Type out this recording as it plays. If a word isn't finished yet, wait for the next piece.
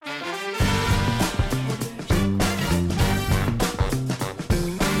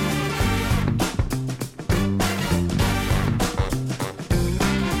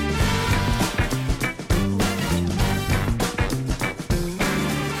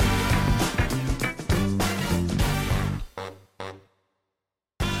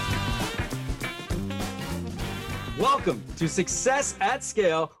Welcome to Success at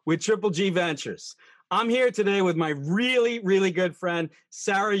Scale with Triple G Ventures. I'm here today with my really good friend,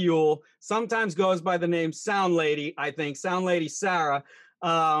 Sarah Yule. Sometimes goes by the name Soundlady, I think, Soundlady Sarah.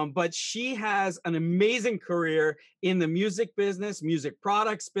 But she has an amazing career in the music business, music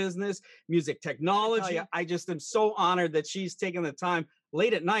products business, music technology. I just am so honored that she's taken the time,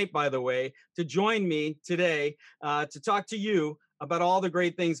 late at night, by the way, to join me today to talk to you about all the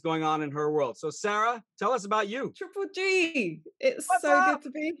great things going on in her world. So Sarah, tell us about you. Triple G, it's What's so up? good to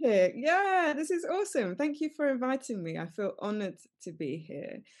be here. Yeah, this is awesome. Thank you for inviting me. I feel honored to be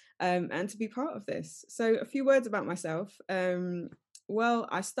here and to be part of this. So, a few words about myself. Well,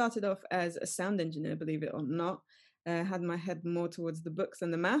 I started off as a sound engineer, believe it or not. Had my head more towards the books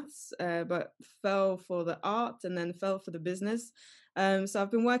and the maths, but fell for the art and then fell for the business. So I've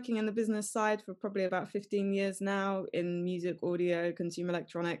been working in the business side for probably about 15 years now in music, audio, consumer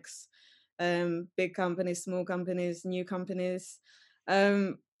electronics, big companies, small companies, new companies.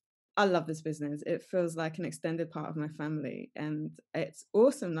 Um, I love this business. It feels like an extended part of my family. And it's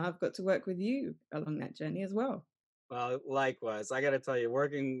awesome that I've got to work with you along that journey as well. Well, likewise, I got to tell you,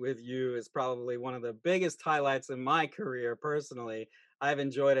 working with you is probably one of the biggest highlights in my career personally. I've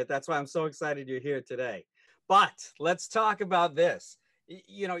enjoyed it. That's why I'm so excited you're here today. But let's talk about this.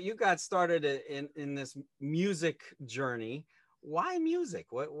 You know, you got started in this music journey. Why music?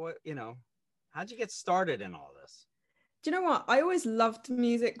 How'd you get started in all this? Do you know what? I always loved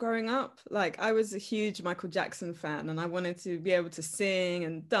music growing up. Like, I was a huge Michael Jackson fan and I wanted to be able to sing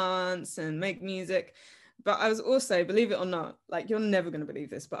and dance and make music. But I was also, believe it or not, like, you're never going to believe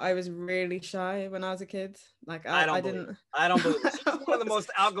this, but I was really shy when I was a kid. Like, I I don't believe didn't. it. I don't believe it. I She's one of the most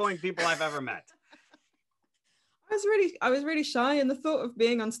outgoing people I've ever met. I was really shy, and the thought of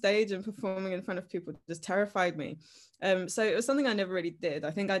being on stage and performing in front of people just terrified me. So it was something I never really did.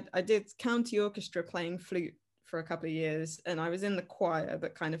 I think I did county orchestra playing flute for a couple of years, and I was in the choir,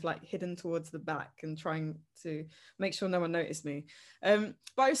 but kind of like hidden towards the back and trying to make sure no one noticed me. But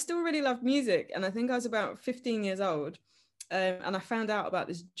I still really loved music, and I think I was about 15 years old. And I found out about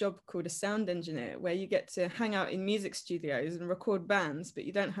this job called a sound engineer, where you get to hang out in music studios and record bands, but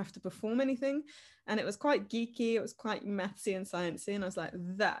you don't have to perform anything. And it was quite geeky, it was quite mathsy and sciencey, and I was like,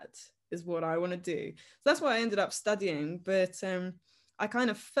 that is what I want to do. So that's what I ended up studying. But I kind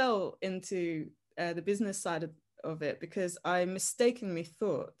of fell into the business side of it because I mistakenly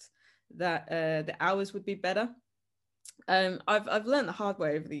thought that the hours would be better. I've learned the hard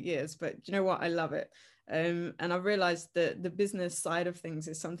way over the years, but you know what? I love it. And I've realized that the business side of things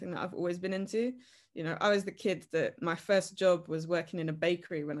is something that I've always been into. You know, I was the kid that my first job was working in a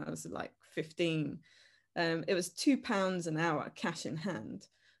bakery when I was like 15. It was £2 an hour, cash in hand.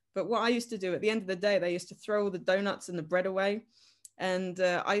 But what I used to do at the end of the day, they used to throw all the donuts and the bread away. And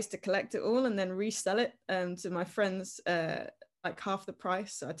I used to collect it all and then resell it to my friends like half the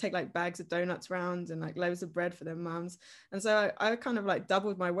price. So I take like bags of donuts round and like loaves of bread for their mums. And so I kind of like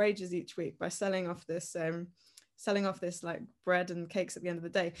doubled my wages each week by selling off this like bread and cakes at the end of the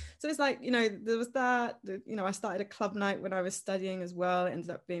day. So it's like, you know, there was that, you know, I started a club night when I was studying as well. It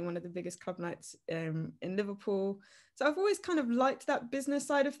ended up being one of the biggest club nights in Liverpool. So I've always kind of liked that business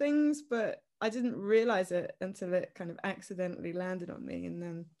side of things, but I didn't realize it until it kind of accidentally landed on me. And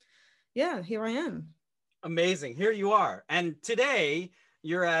then, yeah, here I am. Amazing. Here you are. And today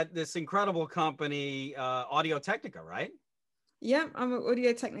you're at this incredible company, Audio-Technica, right? Yeah, I'm at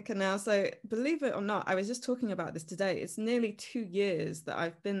Audio-Technica now. So believe it or not, I was just talking about this today. It's nearly 2 years that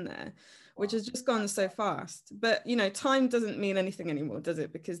I've been there, which has just gone so fast. But you know, time doesn't mean anything anymore, does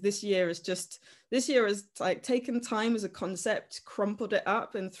it? Because this year has like taken time as a concept, crumpled it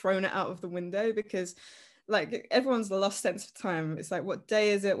up and thrown it out of the window because like everyone's lost sense of time. It's like, what day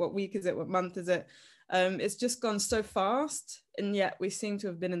is it? What week is it? What month is it? It's just gone so fast, and yet we seem to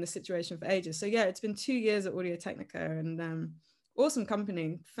have been in the situation for ages. So yeah, it's been 2 years at Audio-Technica, and awesome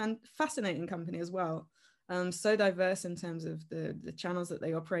company, fascinating company as well. So diverse in terms of the channels that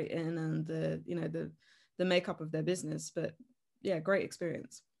they operate in and the makeup of their business. But yeah, great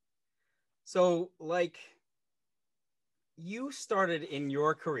experience. So, like, you started in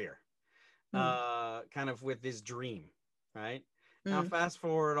your career, kind of with this dream, right? Now, Mm. fast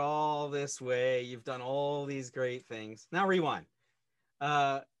forward all this way, you've done all these great things. Now, rewind.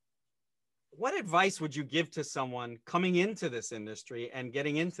 Uh, what advice would you give to someone coming into this industry and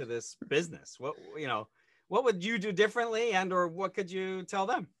getting into this business? What would you do differently, and or what could you tell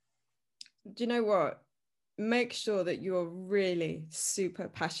them? Do you know what? Make sure that you're really super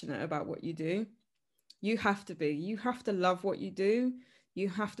passionate about what you do. You have to be. You have to love what you do. You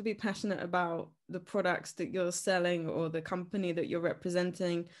have to be passionate about the products that you're selling or the company that you're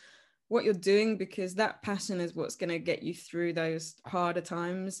representing. what you're doing, because that passion is what's going to get you through those harder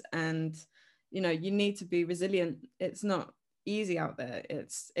times. And you need to be resilient. It's not easy out there.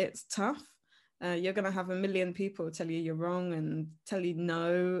 It's tough. You're going to have a million people tell you you're wrong and tell you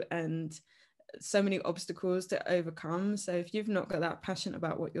no, and so many obstacles to overcome. So if you've not got that passion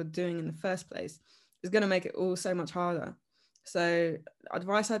about what you're doing in the first place, it's going to make it all so much harder. So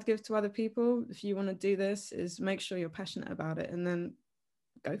advice I'd give to other people, if you want to do this, is make sure you're passionate about it and then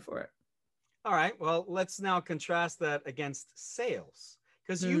go for it. All right. Well, let's now contrast that against sales,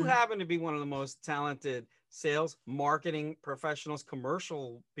 because you happen to be one of the most talented sales, marketing professionals,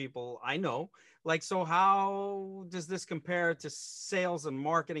 commercial people I know. Like, so how does this compare to sales and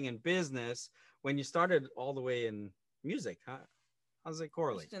marketing and business when you started all the way in music? How does it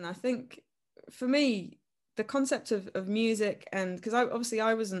correlate? And I think for me, the concept of music, and because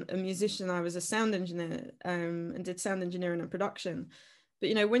I wasn't a musician, I was a sound engineer, and did sound engineering and production. But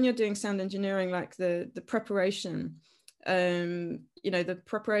when you're doing sound engineering, like the preparation, the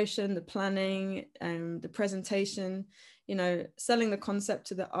preparation, the planning, the presentation, selling the concept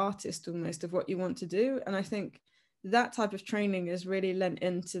to the artist almost of what you want to do. And I think that type of training is really lent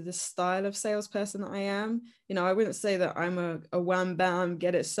into the style of salesperson that I am. I wouldn't say that I'm a wham bam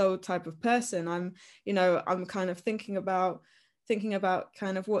get it sold type of person. I'm kind of thinking about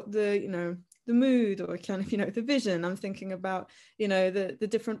kind of what the mood, or kind of the vision. I'm thinking about the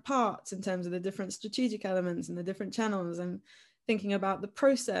different parts in terms of the different strategic elements and the different channels. I'm thinking about the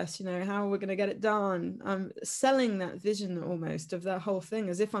process, how we're going to get it done. I'm selling that vision almost of that whole thing,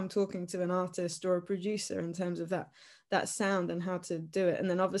 as if I'm talking to an artist or a producer in terms of that sound and how to do it. And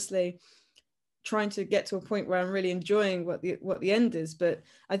then obviously trying to get to a point where I'm really enjoying what the end is. But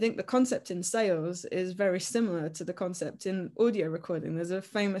I think the concept in sales is very similar to the concept in audio recording. There's a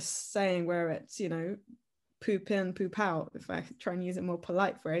famous saying where it's, poop in, poop out, if I try and use a more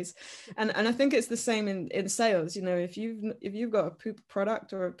polite phrase. And I think it's the same in sales. If you've got a poop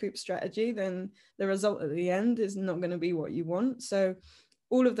product or a poop strategy, then the result at the end is not going to be what you want. So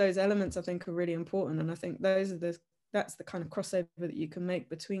all of those elements I think are really important. And I think that's the kind of crossover that you can make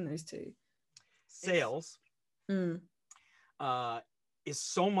between those two. Sales is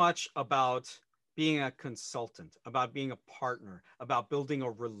so much about being a consultant, about being a partner, about building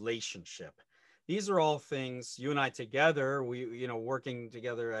a relationship. These are all things you and I together, we, working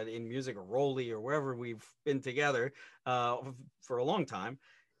together in music or Rolly or wherever we've been together for a long time.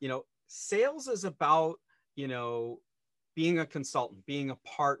 Sales is about, being a consultant, being a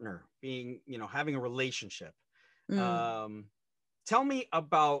partner, being, having a relationship. Tell me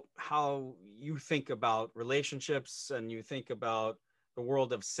about how you think about relationships and you think about the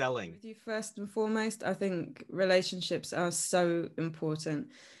world of selling. With you first and foremost, I think relationships are so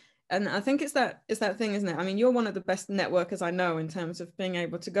important. And I think it's that thing, isn't it? I mean, you're one of the best networkers I know in terms of being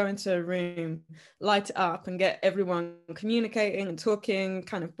able to go into a room, light it up and get everyone communicating and talking,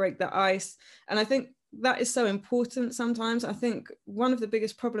 kind of break the ice. And I think that is so important sometimes. I think one of the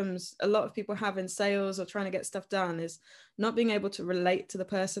biggest problems a lot of people have in sales or trying to get stuff done is not being able to relate to the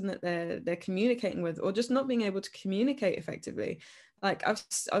person that they're communicating with, or just not being able to communicate effectively. Like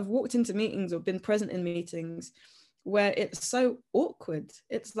I've walked into meetings or been present in meetings where it's so awkward.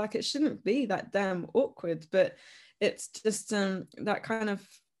 It's like it shouldn't be that damn awkward, but it's just that kind of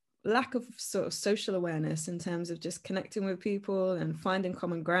lack of sort of social awareness in terms of just connecting with people and finding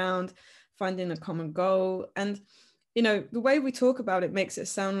common ground, finding a common goal. And the way we talk about it makes it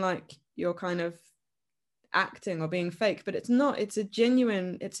sound like you're kind of acting or being fake, but it's not. It's a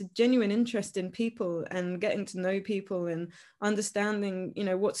genuine interest in people and getting to know people and understanding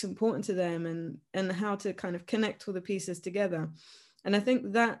what's important to them and how to kind of connect all the pieces together. And I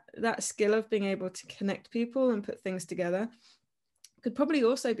think that skill of being able to connect people and put things together could probably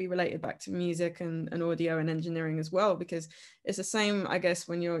also be related back to music and audio and engineering as well, because it's the same, I guess,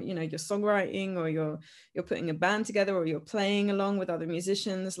 when you're songwriting or you're putting a band together or you're playing along with other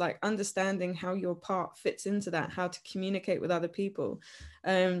musicians, like understanding how your part fits into that, how to communicate with other people.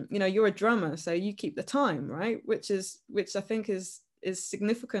 You're a drummer, so you keep the time, right? Which I think is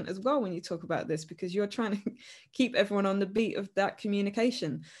significant as well when you talk about this, because you're trying to keep everyone on the beat of that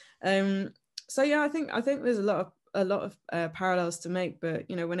communication. So yeah, I think there's a lot of parallels to make, but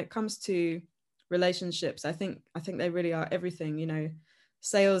when it comes to relationships, I think they really are everything.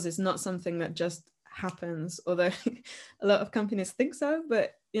 Sales is not something that just happens, although a lot of companies think so,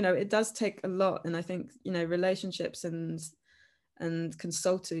 but it does take a lot. And I think relationships and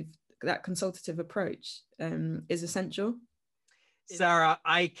consultative approach is essential. Sarah,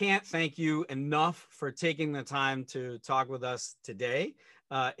 I can't thank you enough for taking the time to talk with us today.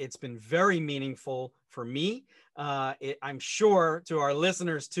 It's been very meaningful for me. I'm sure to our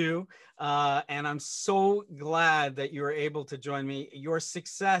listeners too. And I'm so glad that you were able to join me. Your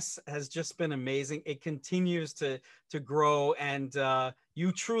success has just been amazing. It continues to grow, and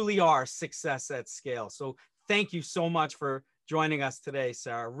you truly are success at scale. So thank you so much for joining us today,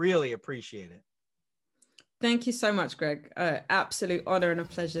 Sarah. Really appreciate it. Thank you so much, Greg. Absolute honor and a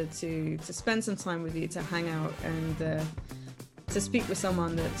pleasure to spend some time with you, to hang out and to speak with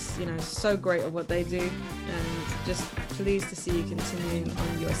someone that's, you know, so great at what they do, and just pleased to see you continuing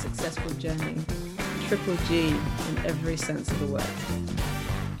on your successful journey. Triple G in every sense of the word.